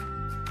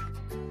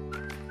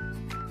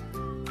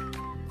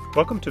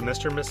Welcome to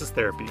Mr. and Mrs.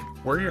 Therapy.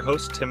 We're your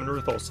hosts, Tim and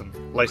Ruth Olson,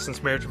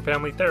 licensed marriage and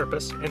family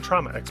therapists and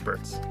trauma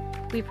experts.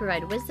 We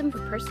provide wisdom for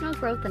personal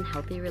growth and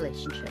healthy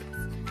relationships.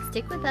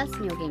 Stick with us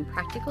and you'll gain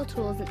practical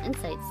tools and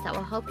insights that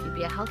will help you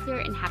be a healthier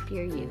and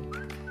happier you.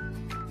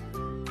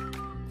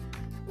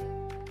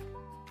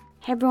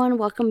 Hey everyone,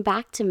 welcome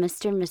back to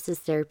Mr. and Mrs.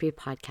 Therapy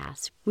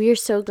Podcast. We are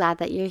so glad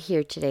that you're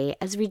here today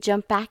as we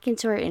jump back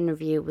into our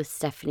interview with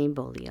Stefanie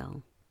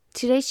Bolio.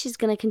 Today she's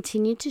going to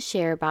continue to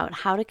share about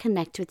how to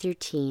connect with your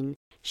teen.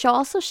 She'll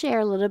also share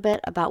a little bit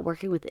about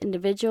working with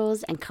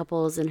individuals and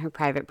couples in her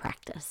private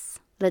practice.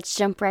 Let's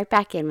jump right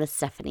back in with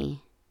Stefanie.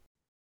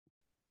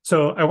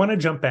 So I want to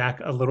jump back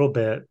a little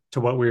bit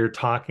to what we were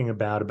talking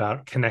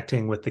about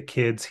connecting with the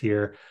kids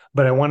here,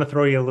 but I want to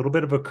throw you a little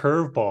bit of a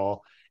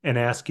curveball and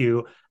ask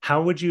you,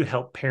 how would you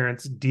help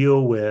parents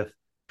deal with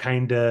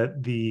kind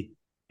of the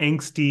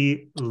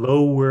angsty,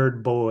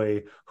 low-word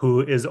boy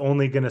who is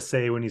only going to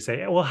say when you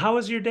say, well, how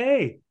was your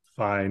day?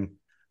 Fine.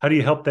 How do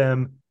you help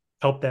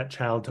that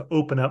child to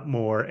open up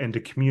more and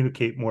to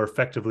communicate more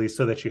effectively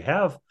so that you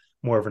have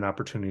more of an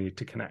opportunity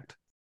to connect?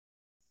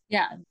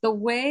 Yeah, the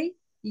way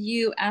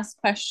you ask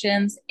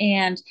questions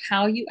and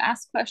how you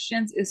ask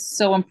questions is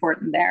so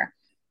important there.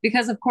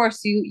 Because of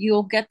course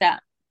you'll get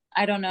that,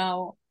 I don't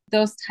know,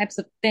 those types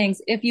of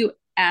things if you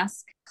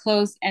ask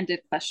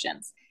closed-ended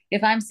questions.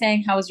 If I'm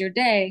saying, how was your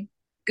day?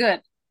 Good,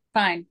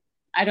 fine,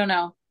 I don't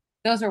know.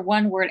 Those are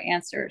one-word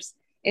answers.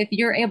 If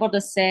you're able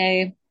to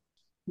say,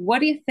 what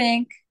do you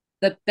think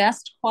the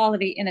best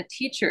quality in a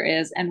teacher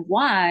is and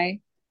why,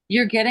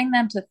 you're getting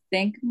them to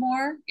think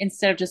more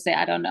instead of just say,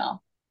 I don't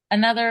know.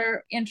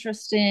 Another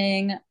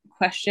interesting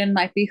question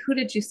might be, who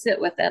did you sit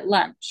with at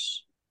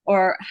lunch?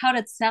 Or how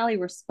did Sally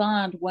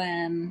respond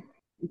when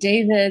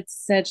David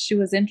said she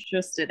was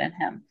interested in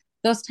him?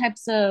 Those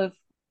types of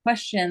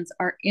questions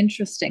are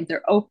interesting.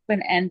 They're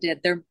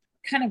open-ended. They're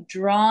kind of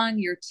drawing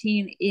your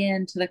teen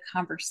into the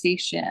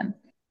conversation.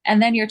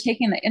 And then you're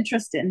taking the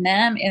interest in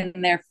them,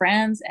 in their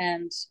friends,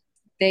 and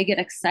they get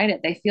excited.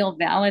 They feel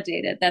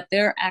validated that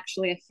they're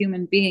actually a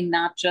human being,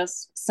 not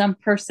just some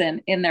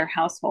person in their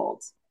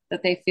household,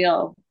 that they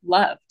feel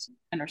loved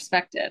and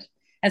respected.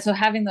 And so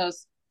having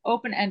those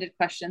open-ended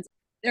questions,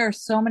 there are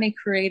so many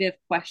creative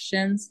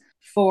questions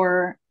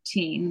for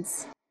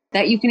teens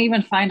that you can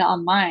even find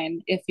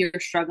online if you're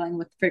struggling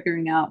with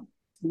figuring out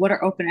what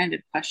are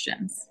open-ended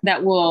questions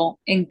that will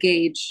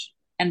engage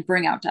and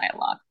bring out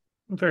dialogue.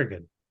 Very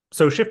good.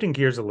 So shifting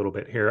gears a little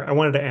bit here, I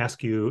wanted to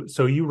ask you,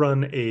 so you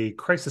run a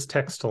crisis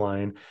text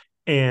line,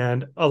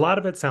 and a lot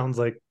of it sounds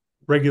like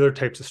regular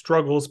types of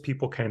struggles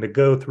people kind of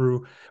go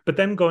through, but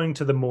then going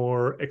to the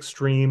more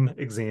extreme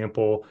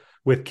example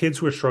with kids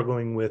who are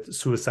struggling with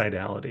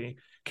suicidality.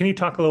 Can you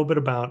talk a little bit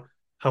about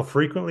how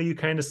frequently you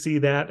kind of see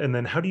that, and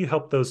then how do you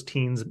help those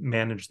teens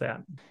manage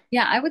that?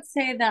 Yeah, I would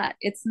say that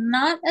it's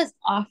not as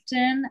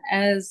often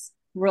as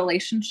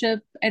relationship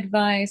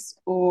advice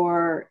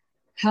or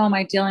how am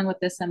I dealing with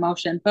this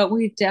emotion, but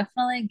we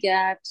definitely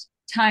get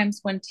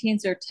times when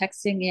teens are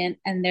texting in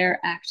and they're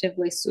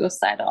actively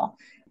suicidal.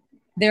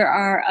 There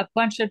are a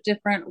bunch of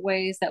different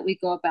ways that we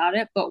go about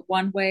it, but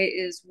one way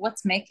is,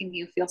 what's making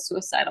you feel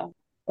suicidal?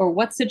 Or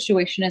what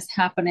situation is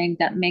happening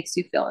that makes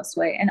you feel this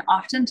way? And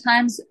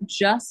oftentimes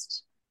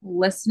just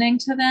listening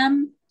to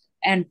them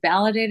and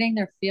validating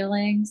their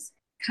feelings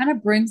kind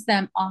of brings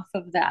them off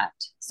of that.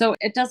 So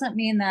it doesn't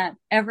mean that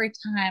every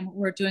time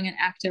we're doing an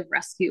active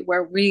rescue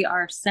where we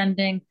are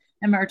sending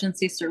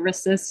emergency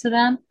services to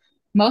them,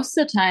 most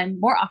of the time,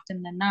 more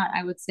often than not,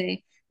 I would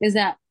say, is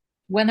that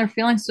when they're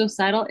feeling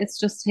suicidal, it's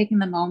just taking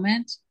the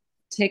moment,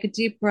 take a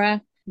deep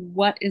breath.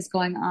 What is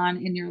going on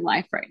in your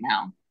life right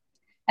now?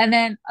 And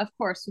then, of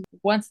course,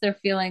 once they're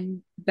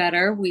feeling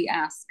better, we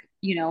ask,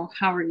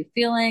 how are you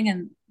feeling?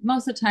 And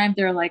most of the time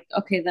they're like,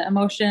 okay, the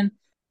emotion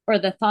or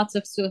the thoughts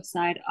of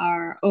suicide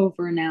are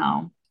over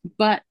now,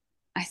 but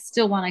I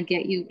still want to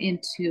get you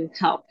into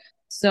help.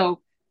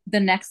 So the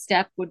next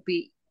step would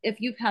be,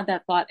 if you've had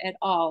that thought at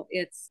all,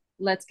 it's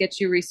let's get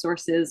you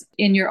resources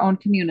in your own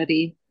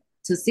community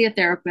to see a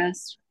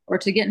therapist or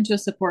to get into a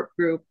support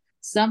group,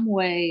 some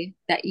way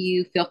that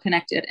you feel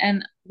connected.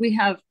 And we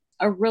have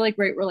a really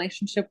great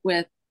relationship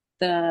with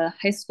the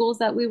high schools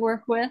that we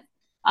work with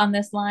on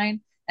this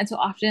line. And so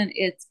often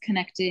it's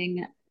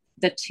connecting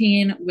the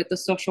teen with the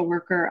social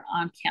worker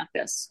on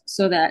campus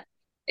so that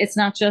it's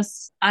not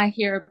just I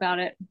hear about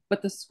it,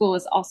 but the school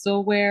is also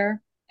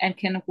aware and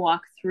can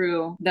walk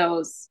through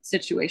those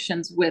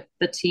situations with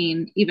the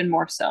teen even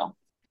more so.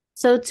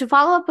 So to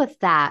follow up with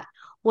that,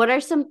 what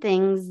are some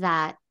things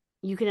that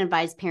you can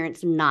advise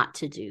parents not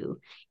to do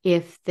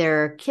if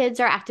their kids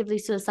are actively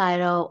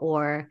suicidal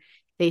or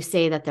they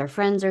say that their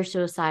friends are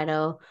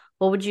suicidal?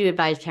 What would you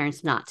advise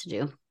parents not to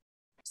do?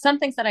 Some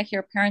things that I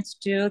hear parents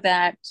do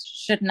that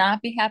should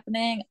not be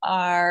happening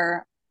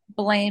are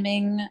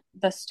blaming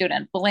the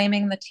student,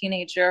 blaming the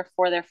teenager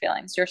for their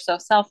feelings. You're so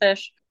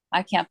selfish.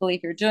 I can't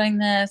believe you're doing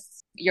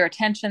this. You're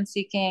attention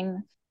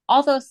seeking.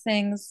 All those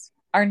things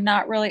are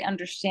not really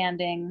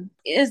understanding,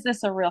 is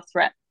this a real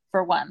threat,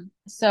 for one?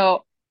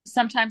 So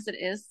sometimes it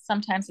is,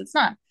 sometimes it's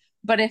not.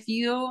 But if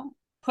you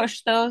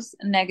push those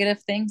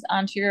negative things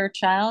onto your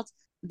child,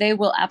 they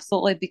will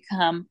absolutely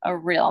become a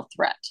real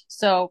threat.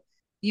 So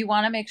you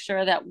want to make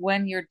sure that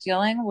when you're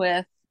dealing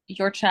with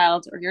your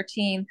child or your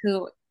teen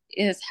who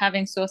is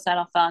having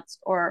suicidal thoughts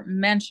or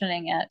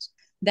mentioning it,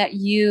 that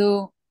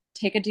you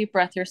take a deep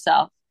breath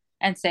yourself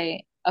and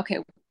say, okay,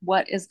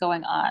 what is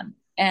going on?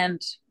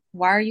 And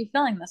why are you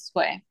feeling this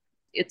way?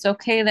 It's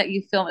okay that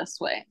you feel this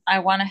way. I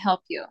want to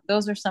help you.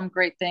 Those are some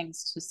great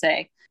things to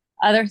say.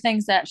 Other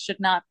things that should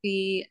not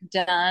be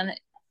done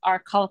are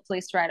call the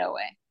police right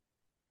away.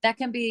 That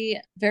can be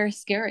very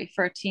scary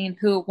for a teen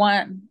who,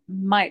 one,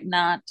 might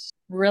not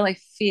really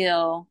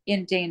feel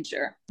in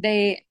danger.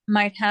 They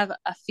might have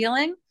a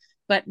feeling,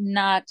 but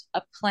not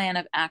a plan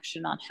of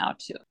action on how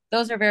to.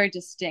 Those are very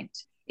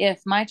distinct.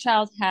 If my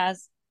child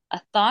has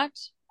a thought,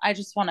 I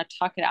just want to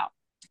talk it out.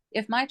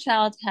 If my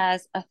child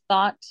has a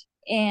thought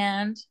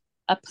and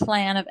a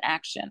plan of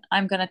action,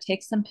 I'm going to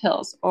take some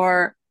pills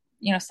or,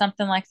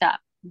 something like that,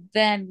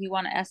 then you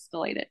want to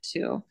escalate it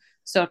to.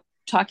 So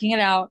talking it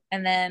out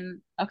and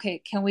then,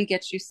 okay, can we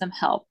get you some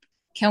help?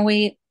 Can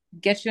we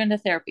get you into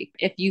therapy?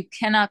 If you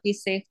cannot be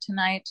safe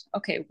tonight,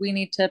 okay, we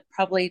need to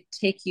probably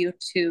take you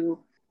to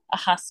a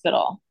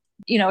hospital.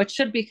 It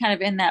should be kind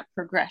of in that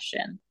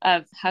progression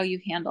of how you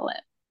handle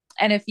it.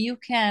 And if you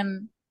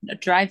can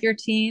drive your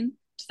teen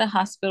to the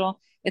hospital,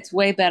 it's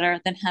way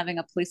better than having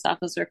a police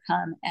officer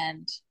come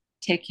and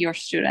take your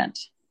student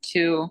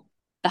to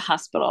the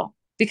hospital,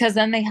 because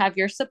then they have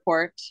your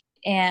support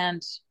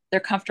and they're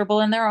comfortable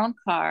in their own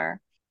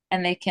car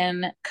and they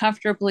can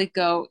comfortably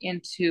go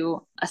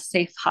into a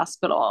safe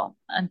hospital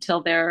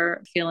until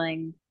they're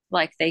feeling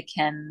like they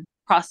can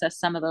process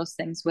some of those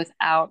things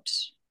without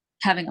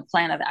having a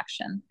plan of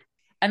action.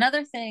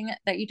 Another thing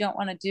that you don't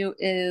want to do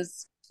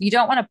is you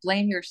don't want to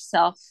blame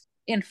yourself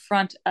in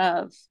front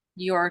of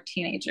your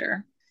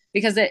teenager.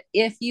 Because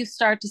if you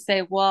start to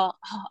say, well,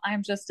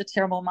 I'm just a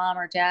terrible mom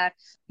or dad,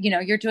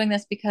 you're doing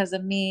this because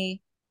of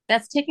me,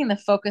 that's taking the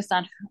focus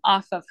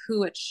off of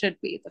who it should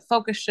be. The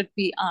focus should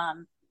be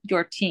on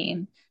your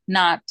teen,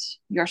 not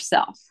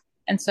yourself.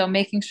 And so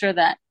making sure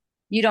that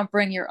you don't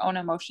bring your own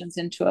emotions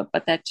into it,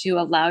 but that you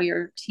allow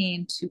your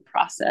teen to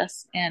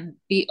process and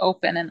be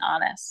open and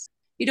honest.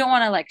 You don't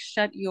want to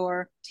shut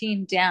your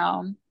teen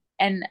down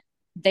and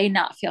they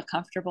not feel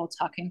comfortable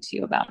talking to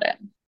you about it.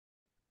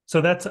 So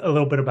that's a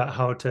little bit about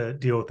how to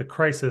deal with the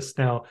crisis.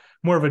 Now,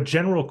 more of a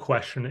general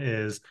question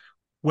is,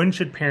 when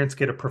should parents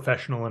get a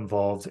professional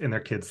involved in their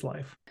kid's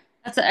life?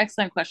 That's an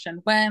excellent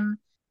question. When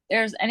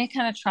there's any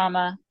kind of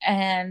trauma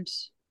and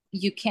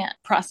you can't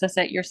process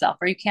it yourself,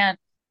 or you can't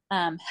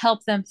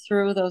help them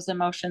through those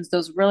emotions,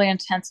 those really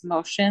intense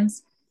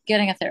emotions,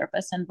 getting a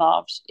therapist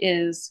involved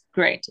is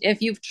great.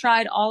 If you've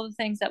tried all the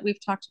things that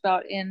we've talked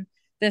about in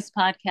this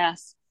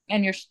podcast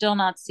and you're still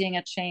not seeing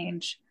a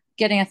change,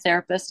 getting a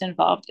therapist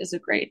involved is a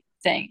great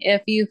thing.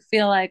 If you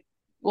feel like,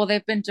 well,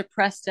 they've been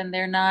depressed and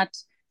they're not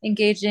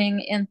engaging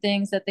in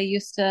things that they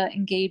used to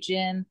engage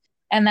in,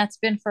 and that's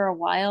been for a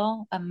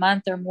while, a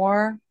month or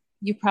more,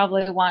 you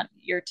probably want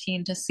your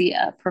teen to see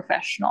a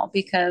professional,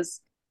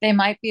 because they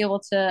might be able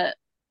to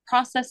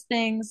process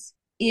things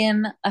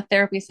in a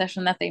therapy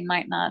session that they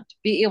might not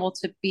be able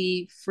to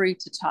be free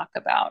to talk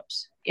about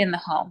in the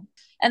home.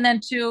 And then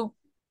two,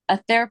 a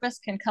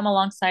therapist can come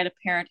alongside a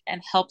parent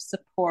and help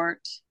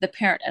support the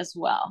parent as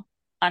well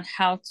on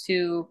how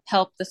to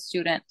help the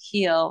student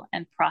heal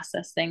and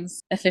process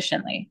things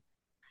efficiently.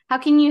 How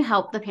can you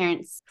help the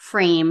parents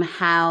frame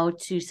how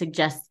to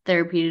suggest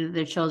therapy to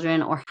their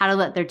children, or how to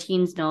let their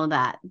teens know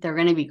that they're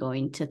going to be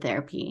going to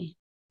therapy?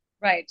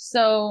 Right.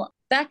 So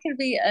that can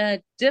be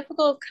a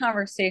difficult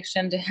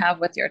conversation to have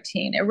with your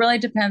teen. It really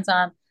depends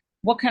on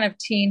what kind of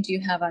teen do you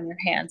have on your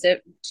hands.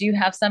 Do you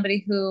have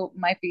somebody who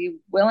might be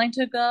willing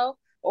to go?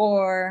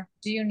 Or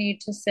do you need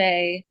to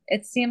say,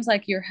 it seems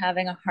like you're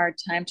having a hard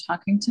time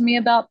talking to me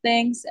about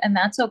things, and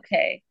that's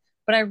okay.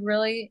 But I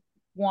really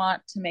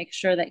want to make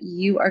sure that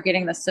you are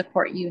getting the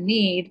support you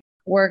need.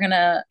 We're going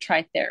to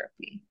try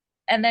therapy.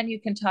 And then you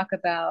can talk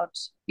about,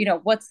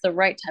 what's the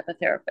right type of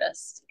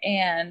therapist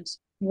and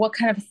what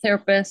kind of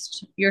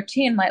therapist your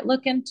teen might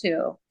look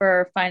into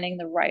for finding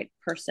the right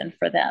person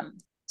for them.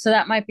 So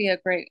that might be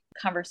a great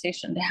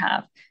conversation to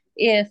have.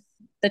 If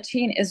the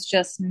teen is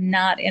just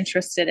not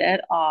interested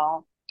at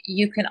all,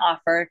 you can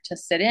offer to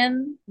sit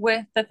in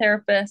with the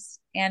therapist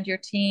and your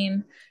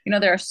teen.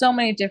 There are so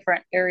many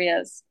different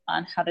areas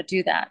on how to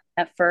do that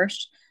at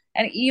first.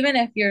 And even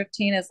if your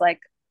teen is like,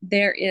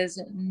 there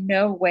is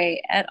no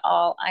way at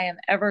all I am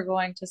ever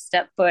going to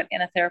step foot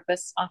in a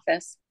therapist's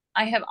office,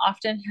 I have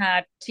often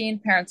had teen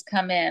parents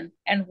come in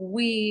and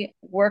we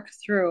work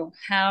through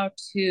how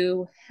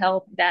to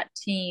help that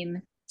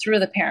teen through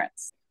the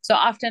parents. So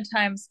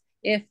oftentimes,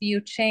 if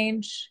you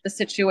change the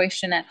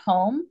situation at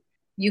home,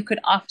 you could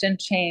often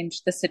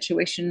change the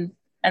situation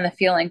and the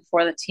feeling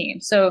for the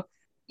teen. So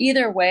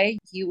either way,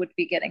 you would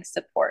be getting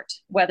support,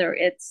 whether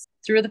it's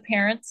through the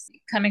parents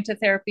coming to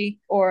therapy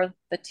or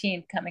the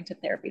teen coming to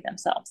therapy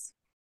themselves.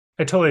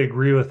 I totally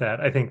agree with that.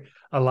 I think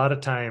a lot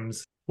of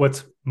times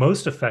what's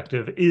most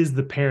effective is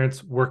the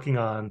parents working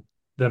on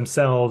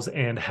themselves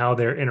and how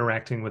they're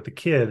interacting with the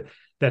kid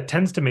that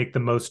tends to make the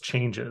most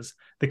changes.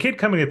 The kid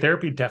coming to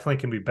therapy definitely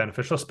can be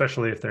beneficial,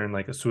 especially if they're in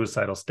like a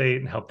suicidal state,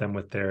 and help them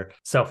with their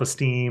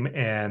self-esteem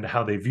and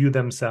how they view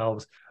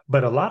themselves.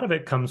 But a lot of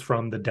it comes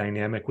from the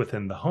dynamic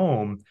within the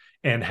home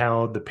and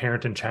how the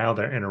parent and child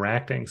are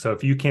interacting. So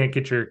if you can't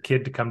get your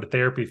kid to come to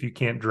therapy, if you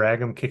can't drag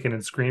them kicking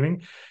and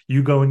screaming,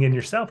 you going in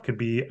yourself could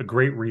be a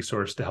great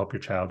resource to help your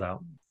child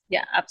out.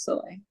 Yeah,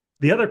 absolutely.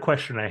 The other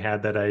question I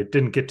had that I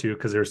didn't get to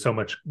because there's so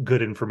much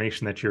good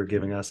information that you're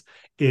giving us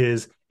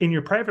is, in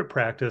your private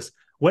practice,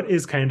 what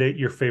is kind of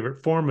your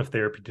favorite form of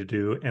therapy to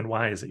do, and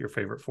why is it your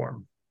favorite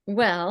form?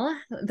 Well,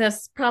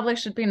 this probably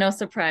should be no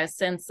surprise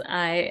since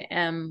I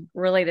am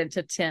related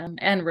to Tim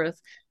and Ruth,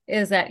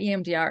 is that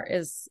EMDR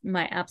is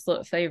my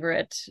absolute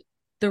favorite.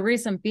 The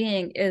reason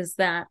being is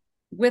that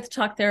with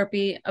talk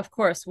therapy, of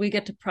course, we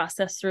get to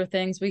process through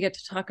things, we get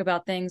to talk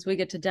about things, we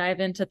get to dive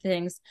into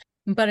things,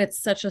 but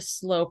it's such a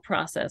slow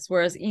process.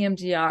 Whereas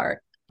EMDR,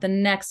 the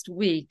next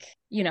week,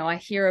 I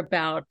hear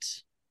about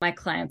my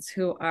clients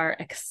who are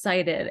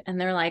excited and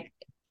they're like,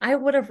 I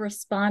would have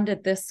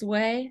responded this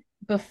way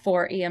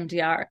before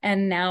EMDR,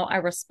 and now I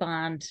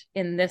respond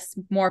in this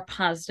more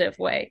positive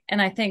way. And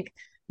I think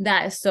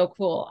that is so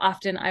cool.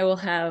 Often I will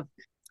have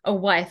a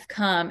wife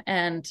come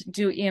and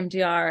do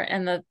EMDR,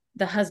 and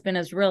the husband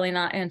is really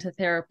not into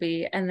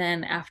therapy. And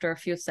then after a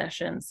few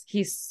sessions,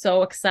 he's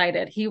so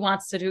excited. He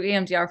wants to do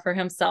EMDR for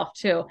himself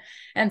too.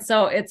 And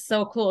so it's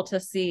so cool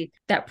to see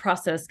that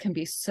process can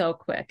be so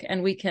quick,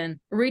 and we can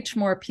reach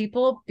more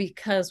people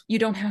because you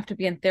don't have to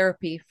be in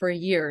therapy for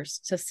years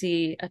to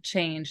see a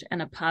change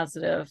and a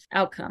positive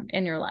outcome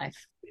in your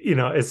life.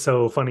 It's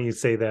so funny you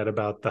say that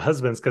about the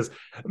husbands, because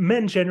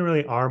men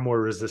generally are more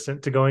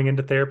resistant to going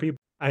into therapy.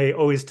 I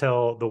always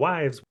tell the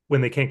wives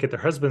when they can't get their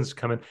husbands to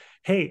come in,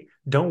 hey,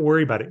 don't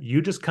worry about it.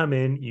 You just come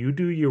in, you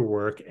do your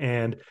work,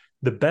 and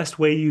the best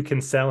way you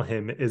can sell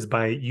him is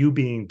by you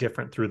being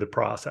different through the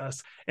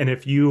process. And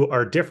if you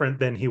are different,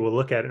 then he will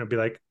look at it and be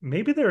like,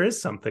 maybe there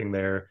is something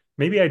there.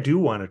 Maybe I do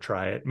want to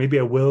try it. Maybe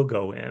I will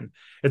go in.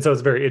 And so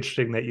it's very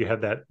interesting that you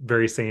have that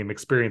very same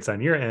experience on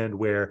your end,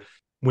 where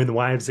when the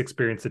wives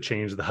experience the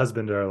change, the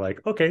husband are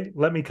like, okay,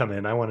 let me come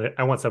in. I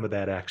want some of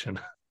that action.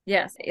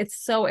 Yes, it's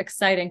so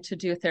exciting to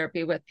do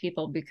therapy with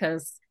people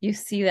because you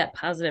see that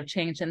positive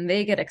change and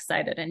they get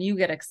excited and you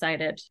get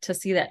excited to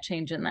see that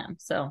change in them.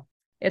 So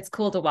it's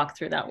cool to walk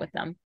through that with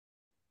them.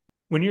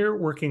 When you're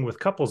working with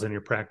couples in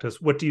your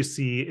practice, what do you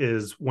see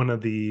is one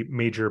of the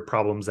major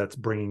problems that's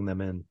bringing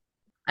them in?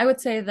 I would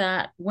say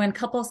that when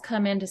couples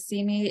come in to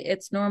see me,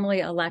 it's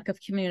normally a lack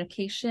of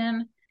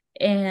communication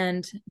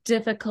and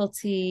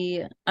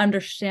difficulty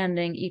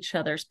understanding each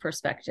other's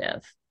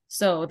perspective.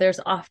 So there's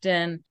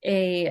often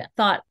a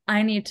thought,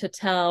 I need to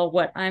tell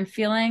what I'm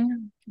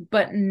feeling,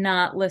 but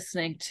not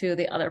listening to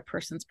the other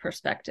person's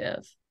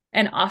perspective.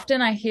 And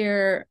often I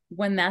hear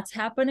when that's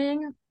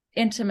happening,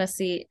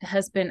 intimacy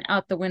has been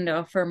out the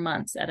window for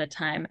months at a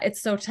time.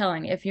 It's so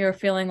telling. If you're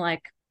feeling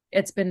like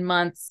it's been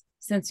months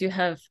since you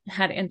have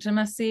had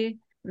intimacy,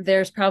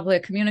 there's probably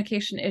a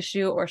communication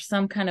issue or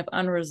some kind of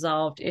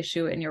unresolved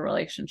issue in your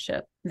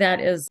relationship. That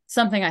is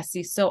something I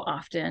see so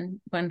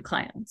often when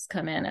clients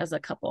come in as a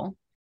couple.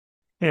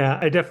 Yeah,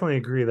 I definitely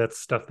agree. That's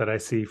stuff that I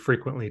see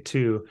frequently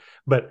too.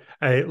 But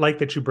I like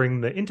that you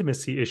bring the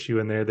intimacy issue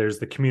in there. There's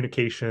the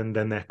communication,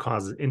 then that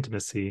causes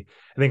intimacy.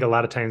 I think a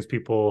lot of times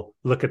people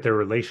look at their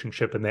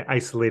relationship and they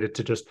isolate it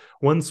to just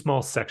one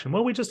small section.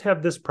 Well, we just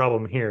have this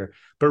problem here.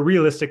 But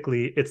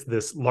realistically, it's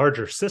this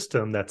larger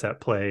system that's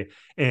at play.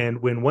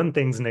 And when one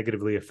thing's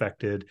negatively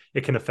affected,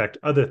 it can affect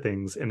other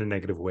things in a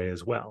negative way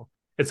as well.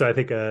 And so I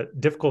think a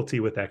difficulty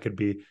with that could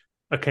be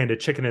a kind of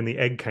chicken and the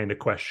egg kind of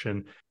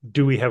question.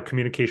 Do we have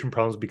communication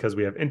problems because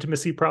we have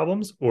intimacy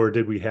problems, or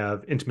did we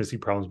have intimacy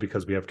problems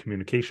because we have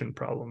communication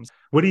problems?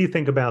 What do you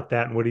think about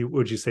that? And what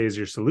would you say is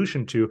your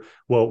solution to,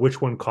 well,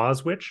 which one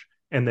caused which?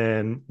 And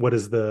then what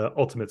is the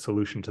ultimate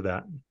solution to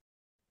that?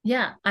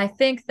 Yeah, I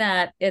think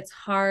that it's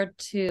hard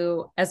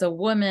to, as a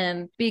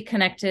woman, be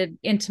connected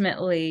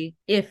intimately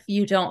if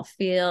you don't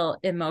feel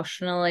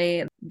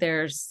emotionally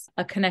there's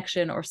a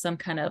connection or some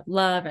kind of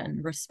love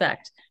and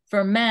respect.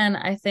 For men,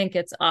 I think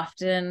it's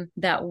often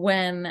that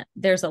when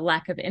there's a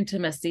lack of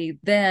intimacy,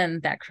 then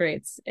that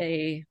creates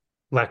a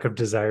lack of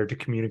desire to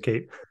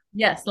communicate.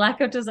 Yes,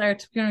 lack of desire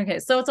to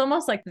communicate. So it's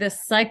almost like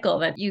this cycle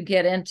that you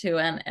get into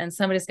and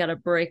somebody's got to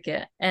break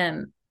it.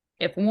 And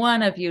if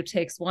one of you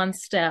takes one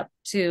step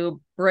to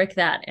break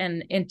that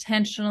and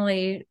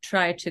intentionally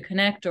try to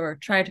connect or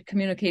try to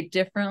communicate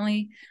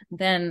differently,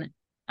 then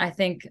I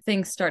think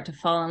things start to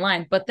fall in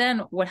line. But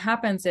then what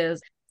happens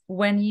is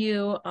when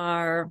you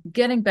are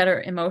getting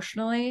better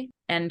emotionally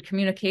and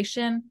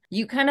communication,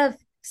 you kind of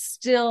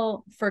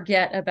still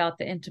forget about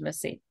the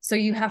intimacy. So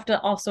you have to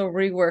also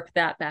rework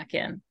that back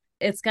in.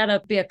 It's got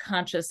to be a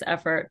conscious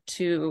effort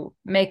to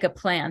make a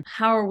plan.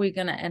 How are we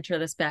going to enter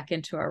this back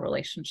into our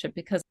relationship?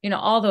 Because,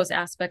 all those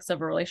aspects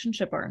of a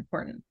relationship are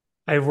important.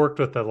 I've worked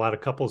with a lot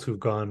of couples who've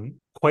gone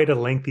quite a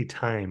lengthy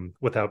time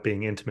without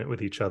being intimate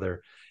with each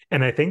other.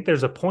 And I think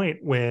there's a point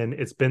when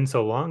it's been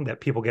so long that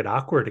people get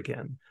awkward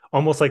again,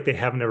 almost like they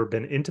haven't ever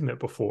been intimate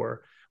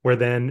before, where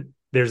then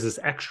there's this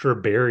extra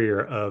barrier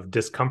of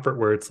discomfort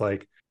where it's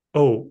like,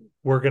 oh,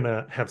 we're going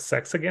to have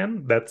sex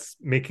again? That's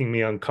making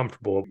me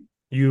uncomfortable.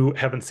 You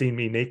haven't seen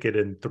me naked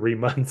in 3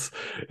 months.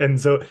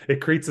 And so it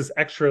creates this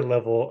extra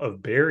level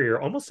of barrier,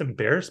 almost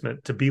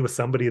embarrassment to be with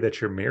somebody that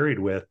you're married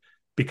with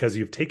because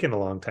you've taken a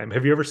long time.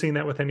 Have you ever seen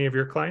that with any of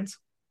your clients?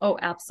 Oh,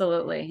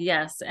 absolutely.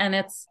 Yes.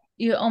 And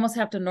you almost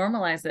have to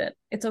normalize it.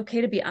 It's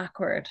okay to be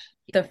awkward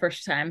the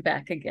first time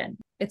back again.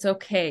 It's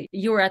okay.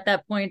 You were at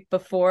that point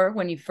before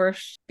when you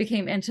first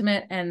became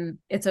intimate, and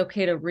it's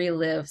okay to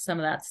relive some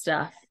of that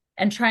stuff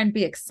and try and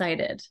be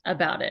excited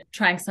about it,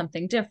 trying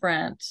something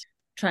different,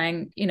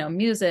 trying,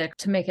 music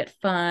to make it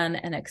fun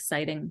and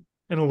exciting.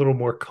 And a little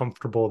more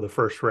comfortable the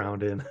first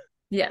round in.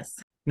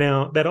 Yes.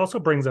 Now, that also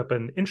brings up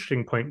an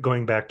interesting point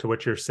going back to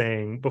what you're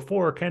saying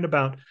before, kind of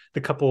about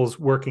the couples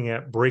working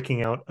at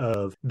breaking out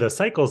of the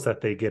cycles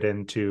that they get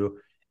into.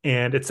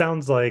 And it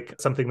sounds like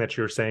something that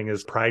you're saying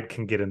is pride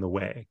can get in the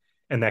way,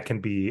 and that can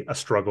be a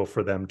struggle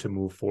for them to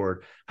move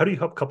forward. How do you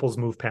help couples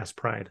move past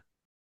pride?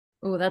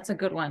 Oh, that's a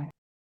good one.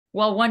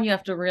 Well, one, you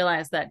have to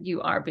realize that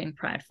you are being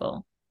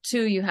prideful.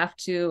 Two, you have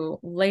to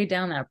lay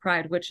down that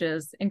pride, which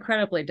is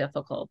incredibly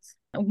difficult.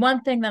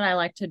 One thing that I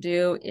like to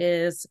do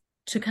is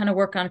to kind of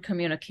work on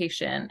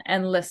communication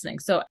and listening.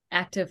 So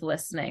active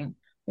listening.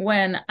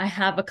 When I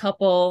have a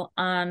couple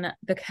on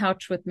the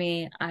couch with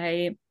me,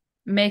 I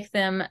make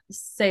them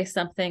say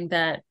something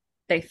that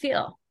they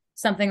feel,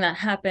 something that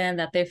happened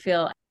that they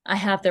feel. I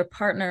have their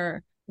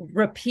partner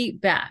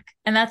repeat back.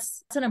 And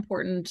that's an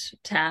important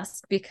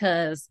task,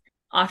 because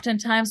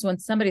oftentimes when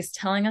somebody's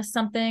telling us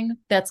something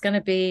that's going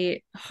to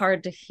be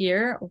hard to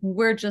hear,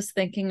 we're just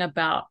thinking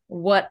about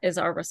what is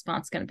our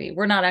response going to be.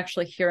 We're not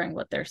actually hearing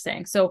what they're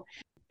saying. So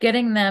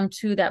getting them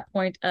to that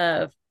point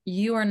of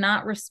you are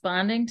not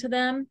responding to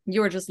them,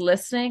 you are just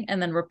listening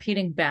and then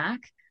repeating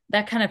back,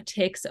 that kind of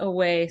takes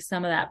away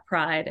some of that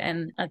pride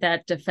and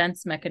that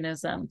defense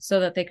mechanism so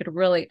that they could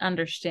really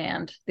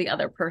understand the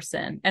other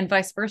person, and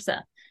vice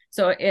versa.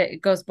 So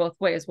it goes both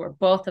ways, where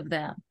both of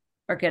them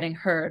are getting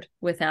heard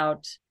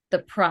without the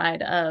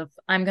pride of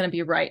I'm going to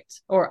be right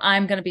or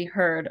I'm going to be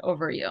heard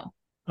over you.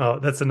 Oh,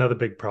 that's another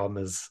big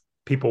problem, is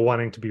people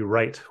wanting to be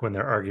right when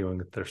they're arguing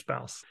with their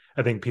spouse.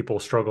 I think people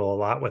struggle a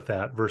lot with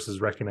that versus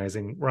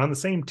recognizing we're on the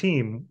same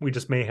team. We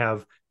just may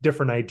have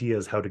different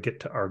ideas how to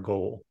get to our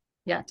goal.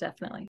 Yeah,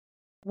 definitely.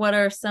 What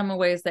are some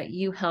ways that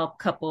you help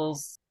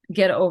couples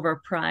get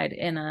over pride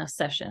in a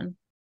session?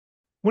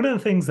 One of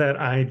the things that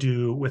I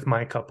do with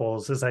my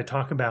couples is I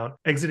talk about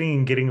exiting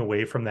and getting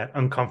away from that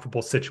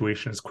uncomfortable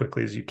situation as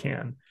quickly as you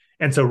can.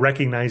 And so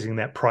recognizing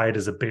that pride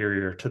is a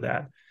barrier to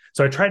that.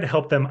 So I try to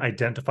help them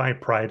identify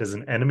pride as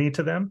an enemy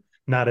to them,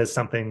 not as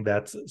something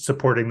that's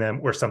supporting them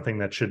or something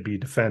that should be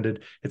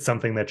defended. It's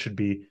something that should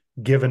be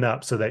given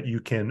up so that you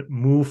can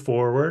move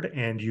forward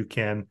and you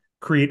can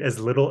create as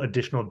little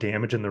additional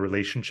damage in the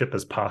relationship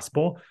as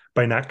possible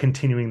by not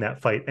continuing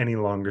that fight any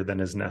longer than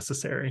is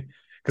necessary.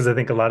 Because I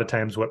think a lot of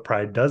times what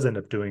pride does end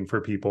up doing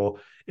for people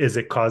is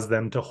it causes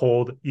them to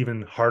hold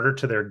even harder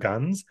to their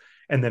guns.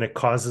 And then it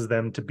causes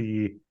them to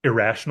be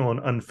irrational and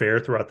unfair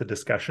throughout the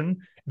discussion.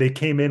 They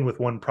came in with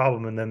one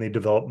problem and then they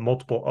develop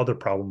multiple other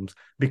problems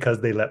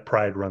because they let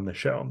pride run the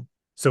show.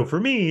 So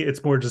for me,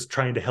 it's more just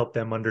trying to help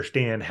them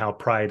understand how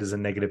pride is a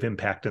negative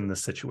impact in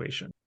this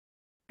situation.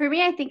 For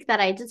me, I think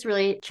that I just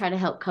really try to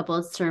help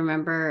couples to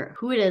remember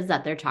who it is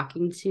that they're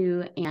talking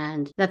to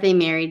and that they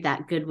married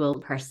that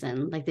goodwill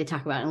person, like they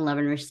talk about in Love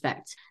and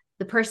Respect.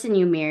 The person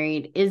you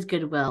married is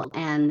goodwill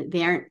and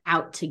they aren't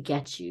out to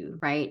get you,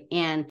 right?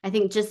 And I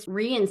think just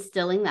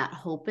reinstilling that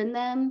hope in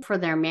them for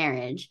their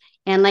marriage.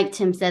 And like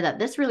Tim said, that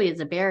this really is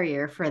a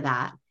barrier for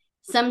that.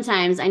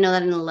 Sometimes I know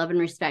that in the Love and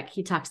Respect,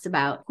 he talks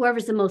about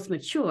whoever's the most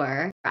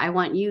mature, I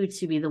want you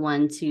to be the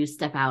one to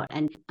step out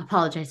and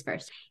apologize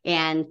first.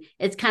 And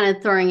it's kind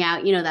of throwing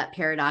out, that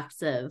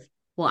paradox of,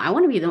 well, I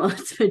want to be the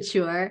most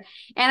mature.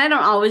 And I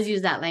don't always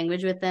use that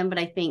language with them, but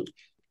I think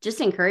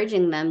just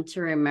encouraging them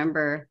to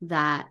remember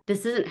that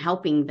this isn't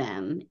helping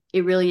them.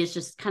 It really is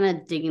just kind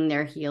of digging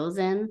their heels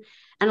in.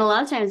 And a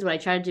lot of times what I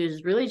try to do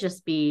is really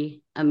just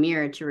be a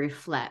mirror to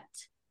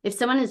reflect. If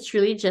someone is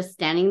truly just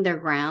standing their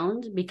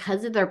ground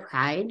because of their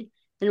pride,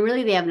 then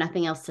really they have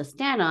nothing else to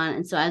stand on.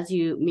 And so as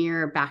you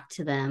mirror back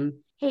to them,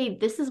 hey,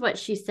 this is what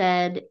she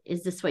said.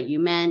 Is this what you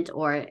meant?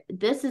 Or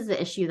this is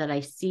the issue that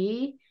I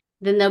see.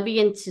 Then they'll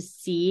begin to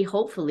see,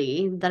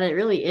 hopefully, that it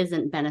really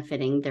isn't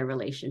benefiting their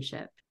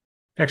relationship.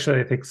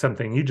 Actually, I think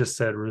something you just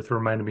said, Ruth,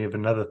 reminded me of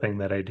another thing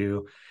that I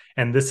do.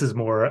 And this is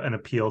more an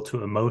appeal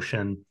to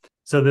emotion.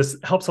 So this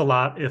helps a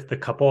lot if the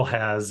couple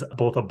has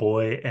both a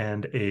boy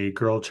and a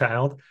girl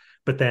child.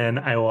 But then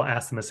I will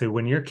ask them, I say,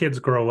 when your kids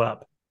grow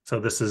up, so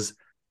this is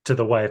to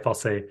the wife, I'll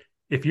say,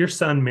 if your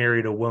son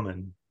married a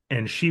woman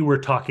and she were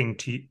talking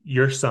to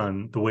your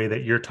son the way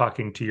that you're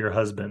talking to your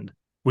husband,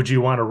 would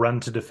you want to run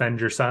to defend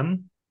your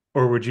son?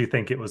 Or would you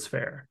think it was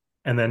fair?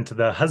 And then to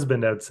the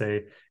husband, I would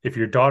say, if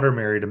your daughter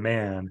married a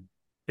man,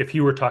 if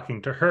you were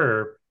talking to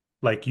her,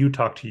 like you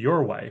talk to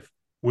your wife,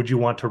 would you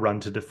want to run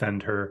to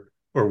defend her,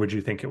 or would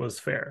you think it was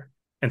fair?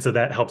 And so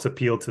that helps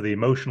appeal to the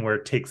emotion where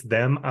it takes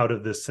them out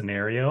of this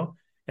scenario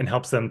and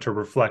helps them to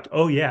reflect,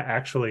 oh, yeah,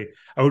 actually,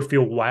 I would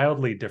feel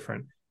wildly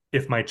different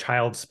if my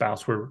child's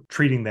spouse were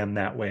treating them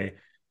that way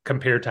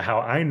compared to how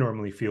I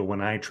normally feel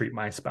when I treat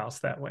my spouse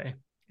that way.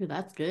 Ooh,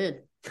 that's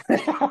good.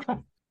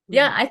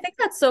 Yeah, I think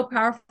that's so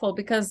powerful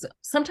because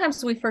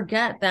sometimes we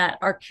forget that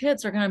our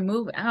kids are going to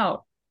move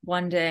out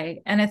one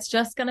day and it's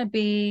just going to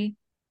be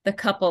the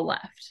couple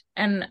left.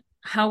 And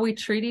how we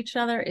treat each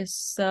other is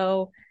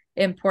so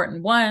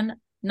important. One,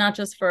 not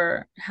just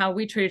for how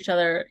we treat each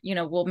other,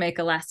 will make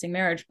a lasting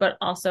marriage, but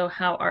also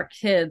how our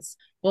kids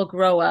will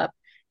grow up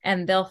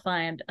and they'll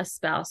find a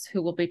spouse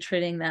who will be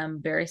treating them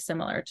very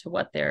similar to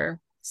what they're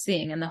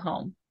seeing in the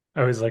home.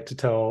 I always like to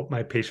tell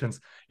my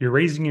patients, you're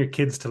raising your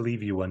kids to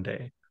leave you one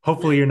day.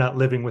 Hopefully you're not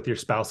living with your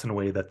spouse in a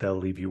way that they'll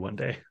leave you one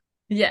day.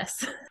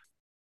 Yes.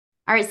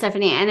 All right,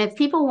 Stefanie. And if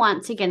people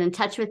want to get in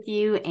touch with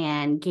you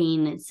and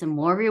gain some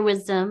more of your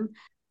wisdom,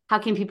 how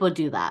can people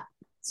do that?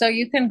 So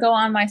you can go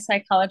on my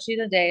Psychology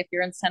Today if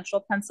you're in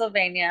Central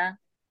Pennsylvania.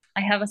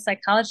 I have a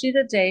Psychology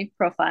Today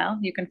profile.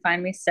 You can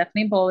find me,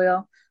 Stefanie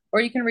Bolio, or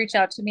you can reach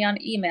out to me on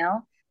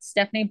email,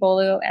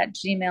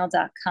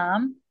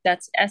 stephaniebolio@gmail.com.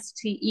 That's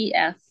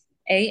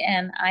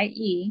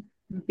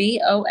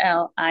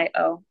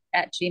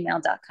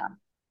STEFANIEBOLIO@gmail.com.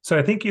 So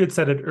I think you had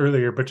said it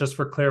earlier, but just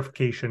for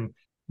clarification,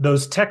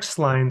 those text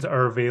lines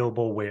are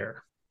available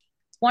where?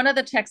 One of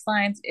the text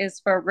lines is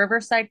for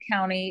Riverside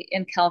County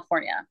in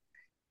California.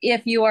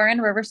 If you are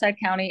in Riverside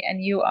County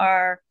and you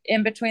are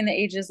in between the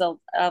ages of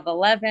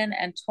 11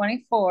 and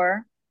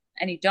 24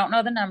 and you don't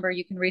know the number,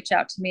 you can reach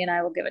out to me and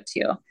I will give it to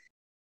you.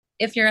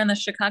 If you're in the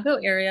Chicago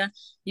area,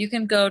 you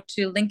can go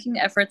to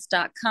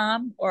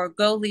linkingefforts.com or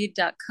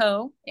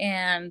golead.co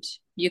and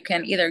you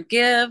can either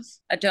give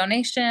a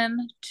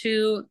donation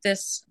to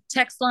this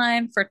text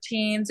line for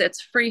teens.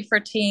 It's free for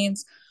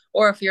teens.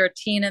 Or if you're a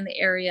teen in the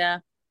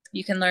area,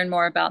 you can learn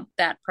more about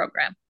that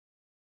program.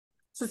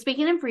 So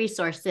speaking of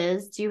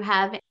resources, do you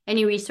have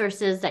any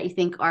resources that you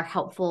think are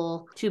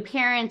helpful to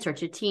parents or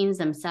to teens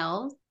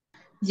themselves?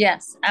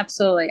 Yes,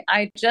 absolutely.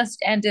 I just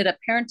ended a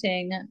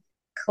parenting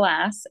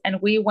class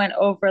and we went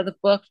over the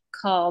book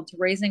called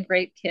Raising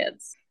Great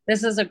Kids.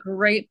 This is a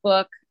great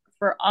book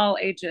for all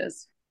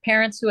ages.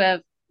 Parents who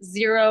have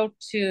 0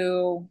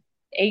 to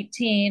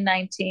 18,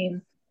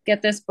 19,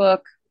 get this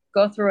book,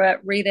 go through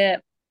it, read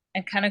it,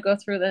 and kind of go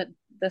through the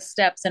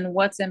steps and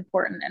what's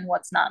important and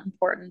what's not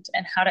important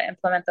and how to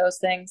implement those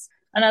things.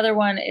 Another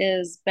one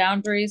is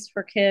Boundaries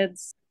for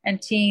Kids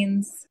and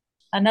Teens.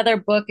 Another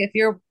book, if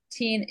your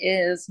teen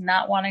is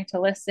not wanting to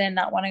listen,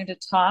 not wanting to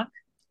talk,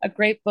 a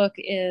great book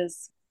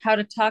is How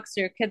to Talk So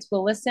Your Kids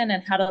Will Listen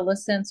and How to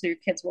Listen So Your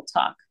Kids Will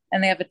Talk.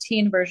 And they have a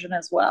teen version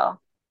as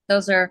well.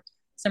 Those are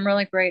some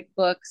really great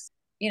books.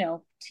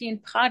 Teen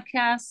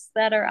podcasts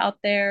that are out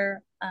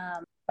there.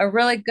 A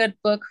really good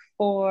book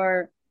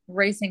for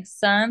raising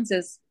sons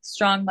is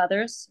Strong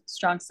Mothers,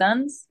 Strong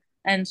Sons.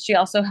 And she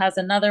also has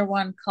another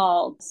one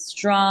called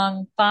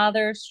Strong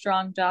Fathers,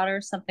 Strong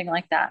Daughters, something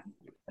like that.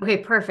 Okay,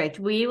 perfect.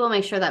 We will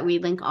make sure that we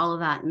link all of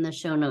that in the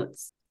show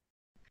notes.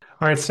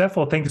 All right, Steph,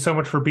 well, thank you so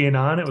much for being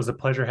on. It was a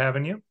pleasure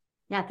having you.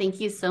 Yeah,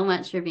 thank you so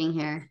much for being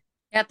here.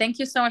 Yeah, thank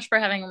you so much for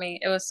having me.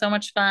 It was so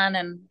much fun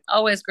and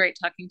always great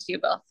talking to you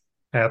both.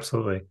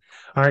 Absolutely.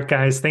 All right,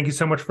 guys, thank you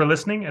so much for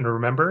listening. And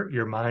remember,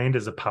 your mind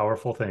is a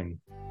powerful thing.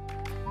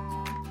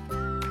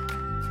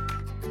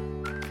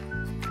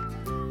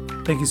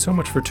 Thank you so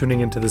much for tuning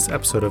into this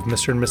episode of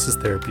Mr. and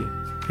Mrs. Therapy.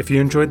 If you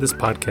enjoyed this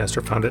podcast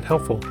or found it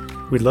helpful,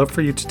 we'd love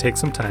for you to take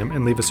some time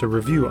and leave us a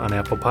review on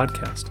Apple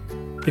Podcast.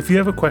 If you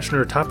have a question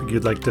or a topic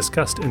you'd like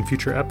discussed in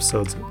future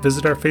episodes,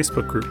 visit our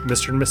Facebook group,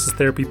 Mr. and Mrs.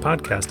 Therapy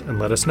Podcast, and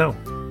let us know.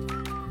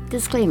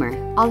 Disclaimer: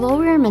 although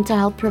we are mental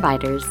health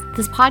providers,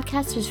 this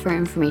podcast is for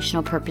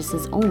informational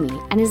purposes only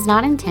and is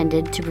not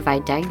intended to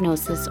provide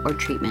diagnosis or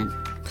treatment.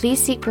 Please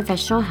seek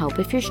professional help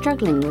if you're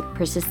struggling with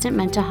persistent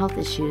mental health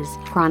issues,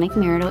 chronic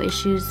marital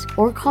issues,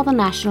 or call the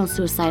National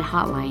Suicide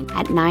Hotline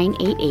at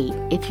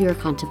 988 if you are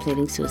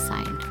contemplating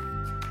suicide.